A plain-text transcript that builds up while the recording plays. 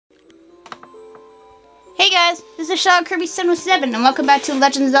guys, this is Shadow Kirby 707 and welcome back to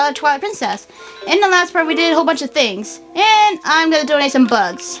Legend of Zelda Twilight Princess. In the last part we did a whole bunch of things, and I'm going to donate some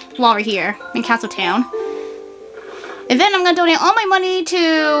bugs while we're here in Castle Town. And then I'm going to donate all my money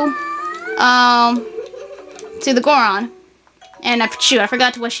to the Goron. And I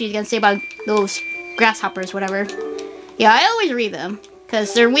forgot what she's going to say about those grasshoppers, whatever. Yeah, I always read them,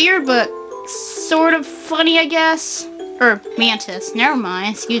 because they're weird but sort of funny, I guess. Or mantis. Never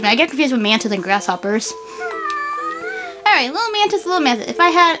mind. Excuse me. I get confused with mantis and grasshoppers. Alright, little mantis, little mantis. If I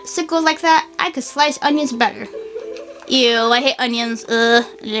had sickles like that, I could slice onions better. Ew, I hate onions. Yuck,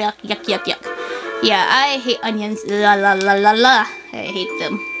 yuck, yuck, yuck. Yeah, I hate onions. La la la la la. I hate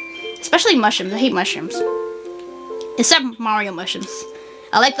them. Especially mushrooms. I hate mushrooms. Except Mario mushrooms.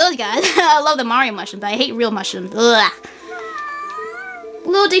 I like those guys. I love the Mario mushrooms, but I hate real mushrooms. Ugh.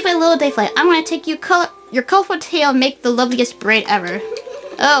 Little Dayflight, I'm gonna take your colorful tail and make the loveliest braid ever.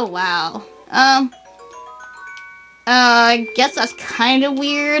 Oh, wow. I guess that's kind of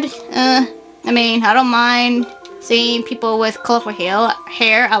weird. I mean, I don't mind seeing people with colorful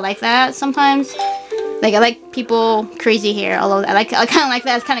hair. I like that sometimes. Like, I like people crazy hair, although I kind of like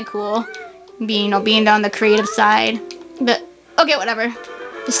that. It's kind of cool. Being on the creative side. But, okay, whatever.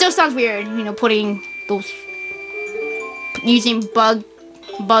 It still sounds weird, you know, putting those... using bug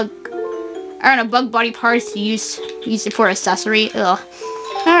body parts to use it for accessory. Ugh.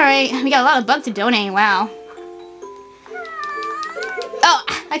 Alright, we got a lot of bugs to donate. Wow. Oh,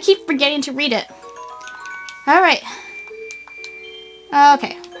 I keep forgetting to read it. Alright.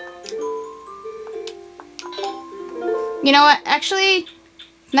 Okay. You know what? Actually,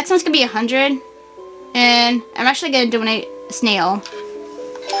 next one's gonna be 100. And I'm actually gonna donate a snail.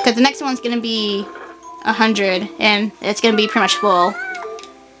 Because the next one's gonna be 100. And it's gonna be pretty much full.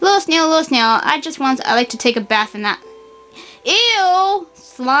 Little snail, I like to take a bath in that. Ew!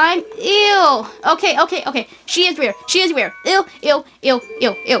 Slime? Ew! Okay. She is weird. Ew. She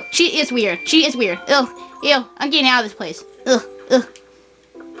is weird. Ew. I'm getting out of this place. Ugh.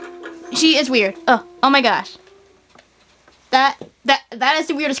 She is weird. Oh my gosh. That is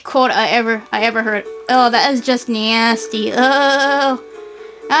the weirdest quote I ever heard. Oh, that is just nasty. Oh.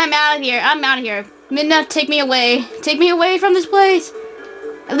 I'm out of here. Midna, take me away. Take me away from this place.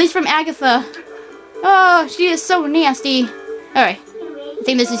 At least from Agatha. Oh, she is so nasty. Alright. I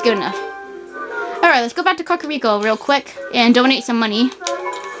think this is good enough. Alright, let's go back to Kakariko real quick and donate some money.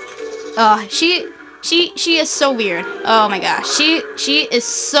 Oh, she is so weird. Oh my gosh. She is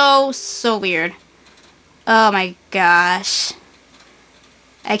so weird. Oh my gosh.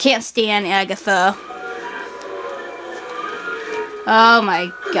 I can't stand Agatha. Oh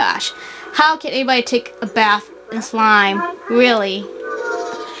my gosh. How can anybody take a bath in slime? Really?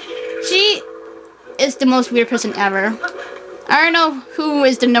 She is the most weird person ever. I don't know who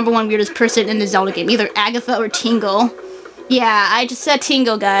is the #1 weirdest person in the Zelda game. Either Agatha or Tingle. Yeah, I just said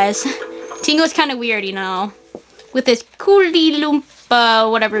Tingle, guys. Tingle's kind of weird, you know. With his Kuli Loompa,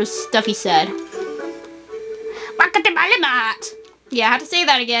 whatever stuff he said. Yeah, I have to say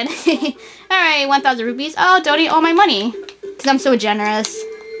that again. Alright, 1,000 rupees. I'll donate all my money. Because I'm so generous.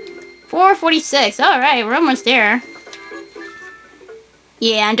 446. Alright, we're almost there.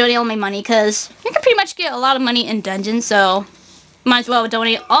 Yeah, I'm donating all my money because you can pretty much get a lot of money in dungeons, so might as well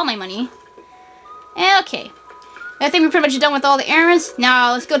donate all my money. Okay. I think we're pretty much done with all the errands.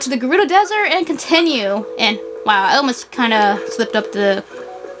 Now let's go to the Gerudo Dessert and continue. And wow, I almost kind of slipped up the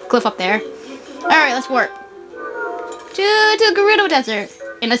cliff up there. Alright, let's work. To the Gerudo Dessert.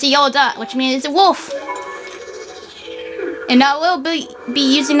 And that's a yellow dot, which means it's a wolf. And I will be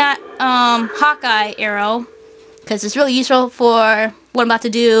using that Hawkeye arrow. Because it's really useful for what I'm about to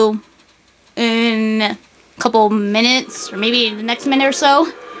do in a couple minutes, or maybe the next minute or so.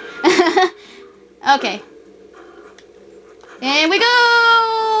 Okay. And we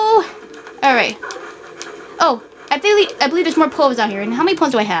go! Alright. Oh, I believe there's more poles out here. And how many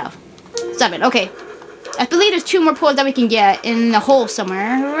poles do I have? 7. Okay. I believe there's 2 more poles that we can get in the hole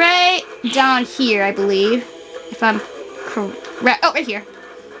somewhere. Right down here, I believe. If I'm correct. Oh, right here.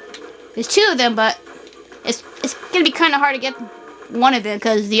 There's 2 of them, but it's gonna be kind of hard to get one of them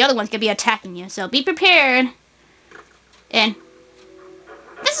because the other one's gonna be attacking you. So be prepared. And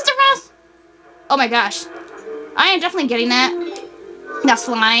this is the rest. Oh my gosh, I am definitely getting that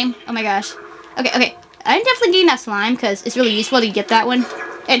slime. Oh my gosh. Okay. I'm definitely getting that slime because it's really useful to get that one.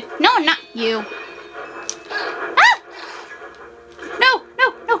 And no, not you. Ah! No!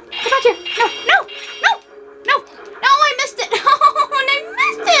 Come back here! No! I missed it. Oh, and I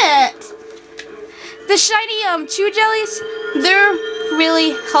missed it. The shiny chew jellies, they're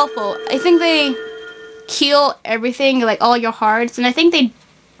really helpful. I think they heal everything, like all your hearts, and I think they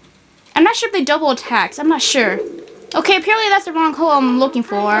I'm not sure if they double attacks. I'm not sure. Okay, apparently that's the wrong hole I'm looking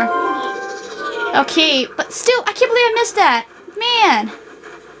for. Okay, but still, I can't believe I missed that. Man.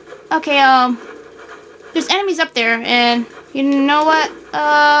 Okay, there's enemies up there, and you know what?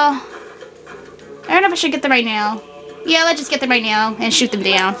 I don't know if I should get them right now. Yeah, let's just get them right now and shoot them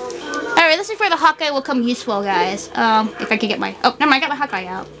down. Alright, let's see where the Hawkeye will come useful, guys. If I can get my... Oh, never mind, I got my Hawkeye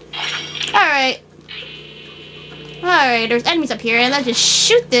out. Alright. Alright, there's enemies up here, and let's just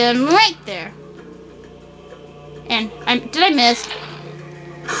shoot them right there. And, did I miss?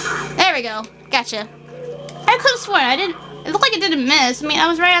 There we go. Gotcha. I could have sworn I didn't... It looked like it didn't miss. I mean, I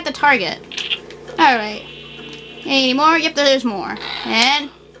was right at the target. Alright. Any more? Yep, there's more. And...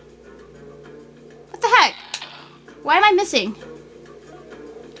 What the heck? Why am I missing?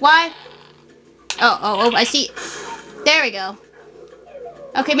 Why? Oh, I see. There we go.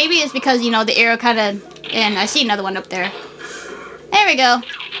 Okay, maybe it's because, you know, the arrow kind of... And I see another one up there. There we go.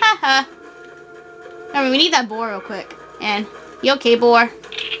 Haha. Alright, we need that boar real quick. And, you okay, boar?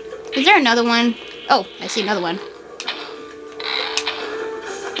 Is there another one? Oh, I see another one.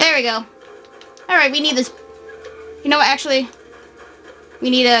 There we go. Alright, we need this. You know what, actually? We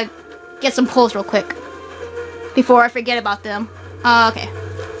need to get some poles real quick. Before I forget about them. Okay.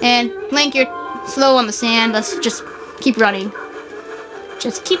 And, Link, you're slow on the sand. Let's just keep running.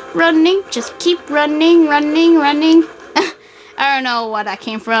 Just keep running. Just keep running, running. I don't know where that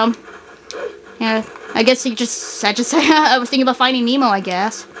came from. Yeah, I guess I was thinking about finding Nemo, I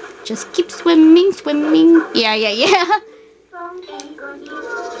guess. Just keep swimming. Yeah.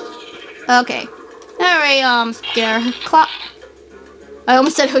 Okay. Alright, scare claw. I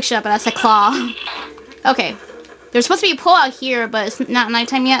almost said hook shot, but I said claw. Okay. There's supposed to be a pole out here, but it's not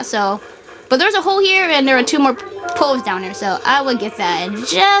nighttime yet, so... But there's a hole here, and there are 2 more poles down there, so I will get that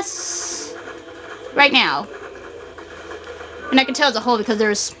just... right now. And I can tell it's a hole because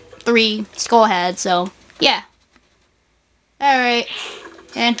there's 3 skull heads, so... Yeah. Alright.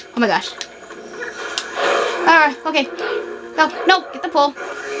 And... Oh my gosh. Alright, okay. No, get the pole.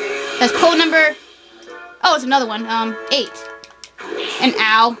 That's pole number... Oh, it's another one. 8. And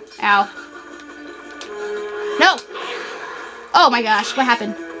ow. No! Oh my gosh, what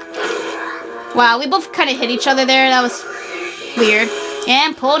happened? Wow, we both kind of hit each other there. That was weird.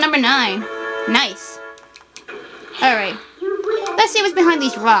 And pole number 9. Nice. Alright. Let's see what's behind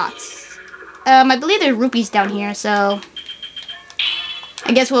these rocks. I believe there are rupees down here, so...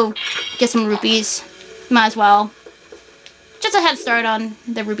 I guess we'll get some rupees. Might as well. Just a head start on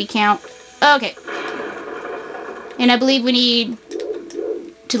the rupee count. Okay. And I believe we need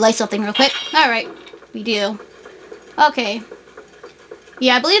to light something real quick. Alright. We do. Okay.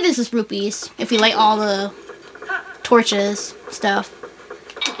 Yeah, I believe this is rupees. If we light all the torches stuff.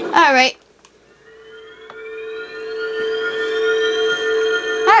 Alright.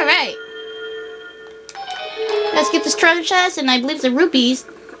 Alright. Let's get this treasure chest, and I believe it's the rupees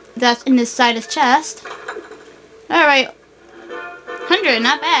that's in this side of the chest. Alright. 100,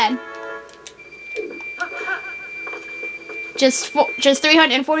 not bad. Just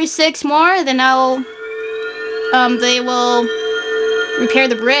 346 more, then I'll... they will repair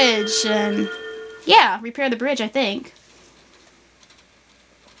the bridge, and... Yeah, repair the bridge, I think.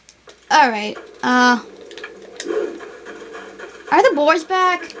 Alright, are the boars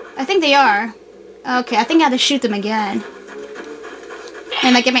back? I think they are. Okay, I think I have to shoot them again.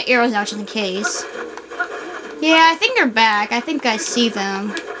 And I get my arrows out just in case. Yeah, I think they're back. I think I see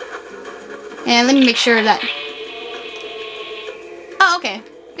them. And let me make sure that... Oh, okay.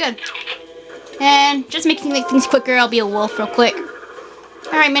 Good. And just making things quicker, I'll be a wolf real quick.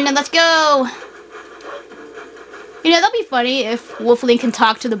 Alright, Minden, let's go! You know, that'd be funny if Wolfling can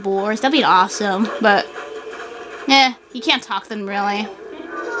talk to the boars. That'd be awesome. But, yeah, you can't talk to them, really.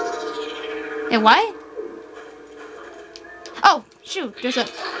 And why? Oh, shoot, there's a...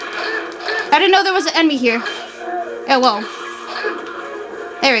 I didn't know there was an enemy here. Oh, whoa.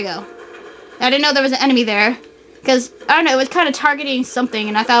 There we go. I didn't know there was an enemy there. Because, I don't know, it was kind of targeting something,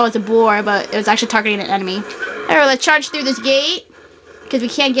 and I thought it was a boar, but it was actually targeting an enemy. Alright, let's charge through this gate. Because we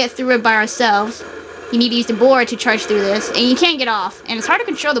can't get through it by ourselves. You need to use the boar to charge through this. And you can't get off. And it's hard to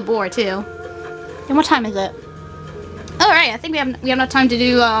control the boar, too. And what time is it? Alright, I think we have enough time to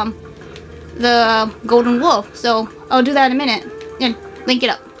do, the golden wolf. So, I'll do that in a minute. And link it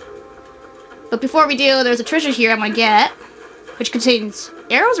up. But before we do, there's a treasure here I'm gonna get. Which contains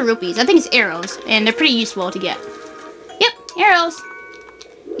arrows or rupees? I think it's arrows. And they're pretty useful to get. Yep, arrows.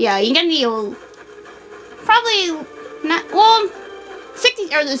 Yeah, you're gonna need probably not, well,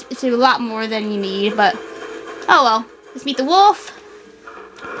 60 arrows is a lot more than you need, but oh well. Let's meet the wolf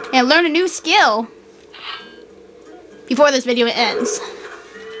and learn a new skill before this video ends.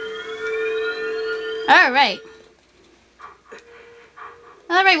 Alright.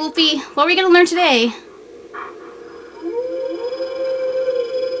 Alright, Wolfie. What are we gonna learn today?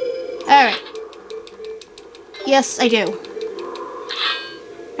 Alright. Yes, I do.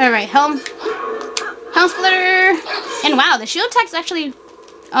 Alright, Helm Splitter! And wow, the shield attack's actually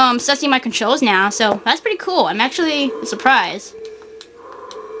assessing my controls now, so that's pretty cool. I'm actually surprised.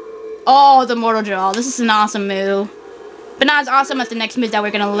 Oh, the Mortal Draw. This is an awesome move. But not as awesome as the next move that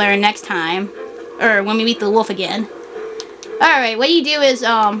we're gonna learn next time. Or when we meet the wolf again. Alright, what you do is,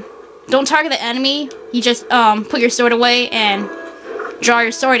 don't target the enemy. You just, put your sword away and draw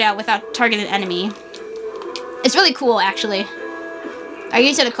your sword out without targeting the enemy. It's really cool, actually. I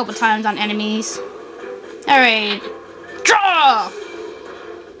used it a couple times on enemies. Alright. Draw!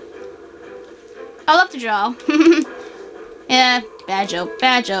 I love to draw. Yeah, bad joke,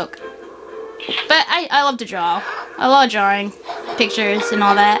 bad joke. But I love to draw. I love drawing pictures and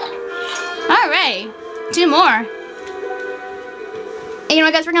all that. Alright, 2 more. And you know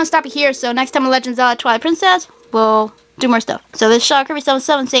what, guys, we're going to stop it here. So next time on Legends of Twilight Princess, we'll do more stuff. So this is Shaw Kirby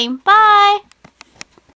 77 saying bye!